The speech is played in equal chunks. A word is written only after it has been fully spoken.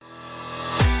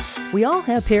We all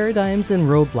have paradigms and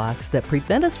roadblocks that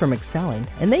prevent us from excelling,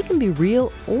 and they can be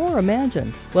real or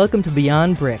imagined. Welcome to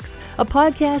Beyond Bricks, a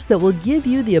podcast that will give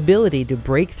you the ability to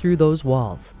break through those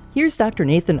walls. Here's Dr.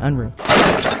 Nathan Unruh.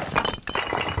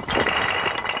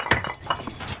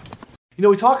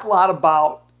 We talk a lot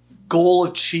about goal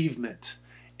achievement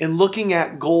and looking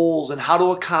at goals and how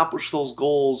to accomplish those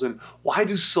goals, and why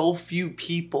do so few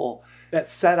people that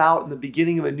set out in the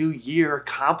beginning of a new year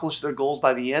accomplish their goals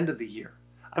by the end of the year?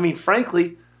 I mean,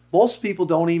 frankly, most people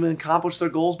don't even accomplish their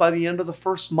goals by the end of the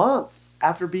first month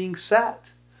after being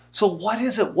set. So what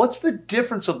is it? What's the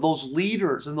difference of those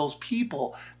leaders and those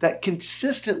people that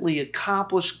consistently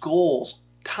accomplish goals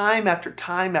time after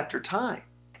time after time?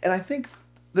 And I think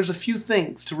there's a few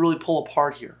things to really pull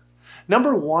apart here.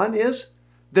 Number one is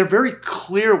they're very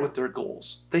clear with their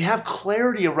goals. They have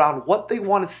clarity around what they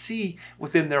want to see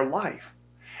within their life.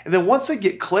 And then once they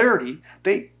get clarity,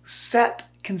 they set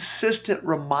consistent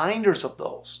reminders of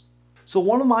those. So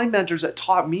one of my mentors that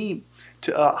taught me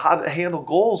to how to handle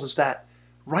goals is that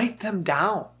write them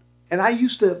down. And I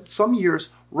used to, some years,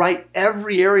 write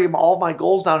every area of all my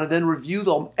goals down and then review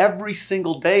them every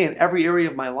single day in every area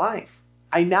of my life.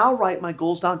 I now write my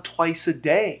goals down twice a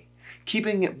day,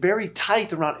 keeping it very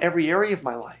tight around every area of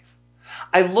my life.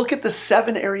 I look at the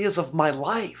 7 areas of my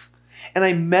life and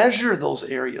I measure those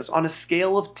areas on a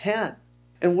scale of 10.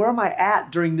 And where am I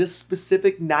at during this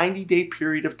specific 90-day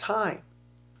period of time?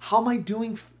 How am I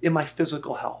doing in my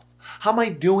physical health? How am I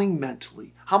doing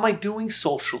mentally? How am I doing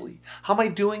socially? How am I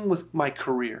doing with my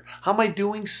career? How am I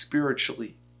doing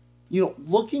spiritually?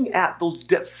 Looking at those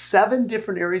 7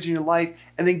 different areas in your life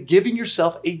and then giving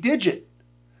yourself a digit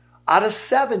out of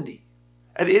 70.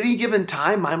 At any given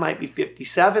time, I might be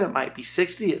 57, it might be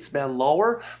 60, it's been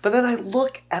lower. But then I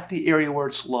look at the area where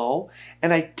it's low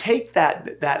and I take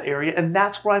that area, and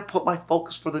that's where I put my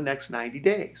focus for the next 90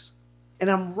 days.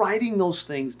 And I'm writing those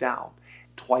things down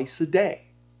twice a day.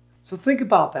 So think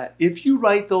about that. If you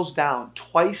write those down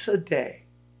twice a day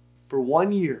for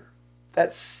 1 year,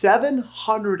 that's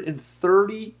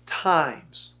 730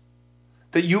 times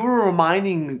that you are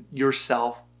reminding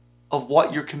yourself of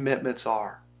what your commitments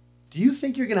are. Do you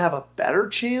think you're going to have a better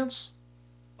chance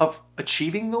of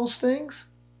achieving those things?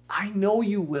 I know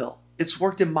you will. It's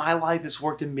worked in my life. It's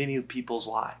worked in many people's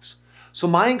lives. So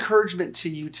my encouragement to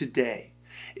you today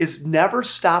is never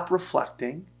stop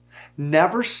reflecting.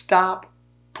 Never stop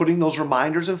putting those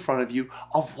reminders in front of you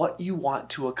of what you want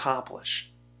to accomplish.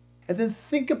 And then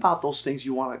think about those things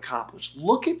you want to accomplish.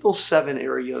 Look at those 7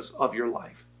 areas of your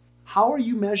life. How are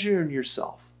you measuring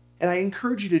yourself? And I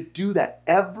encourage you to do that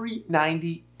every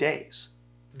 90 days.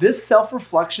 This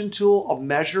self-reflection tool of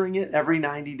measuring it every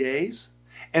 90 days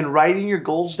and writing your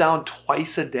goals down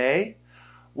twice a day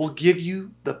will give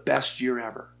you the best year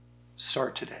ever.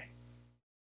 Start today.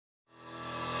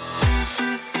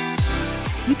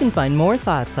 You can find more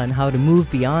thoughts on how to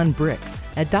move beyond bricks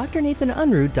at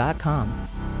drnathanunruh.com.